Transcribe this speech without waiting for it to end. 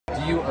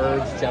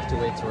urge Jeff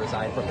DeWit to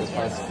resign from his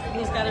post?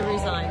 He's got to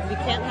resign. We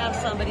can't have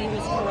somebody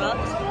who's corrupt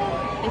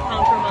and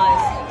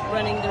compromised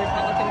running the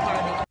Republican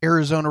Party.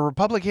 Arizona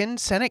Republican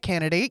Senate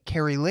candidate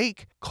Kari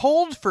Lake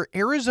called for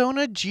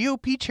Arizona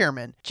GOP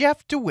Chairman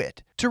Jeff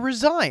DeWit to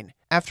resign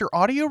after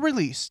audio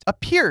released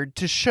appeared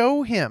to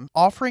show him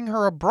offering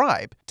her a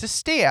bribe to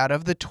stay out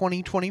of the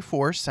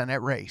 2024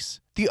 Senate race.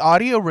 The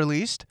audio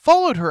released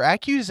followed her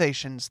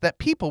accusations that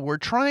people were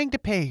trying to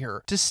pay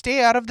her to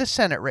stay out of the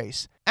Senate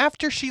race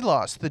after she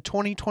lost the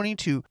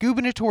 2022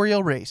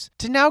 gubernatorial race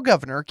to now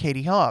Governor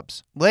Katie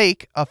Hobbs.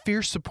 Lake, a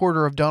fierce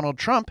supporter of Donald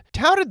Trump,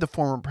 touted the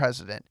former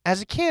president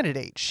as a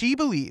candidate she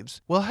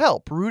believes will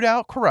help root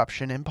out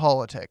corruption in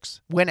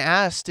politics. When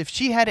asked if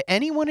she had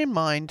anyone in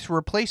mind to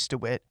replace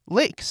DeWit,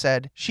 Lake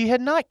said she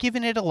had not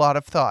given it a lot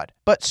of thought,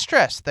 but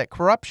stressed that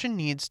corruption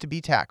needs to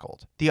be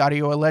tackled. The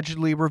audio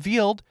allegedly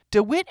revealed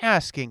DeWit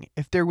asking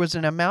if there was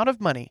an amount of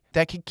money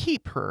that could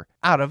keep her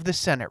out of the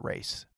Senate race.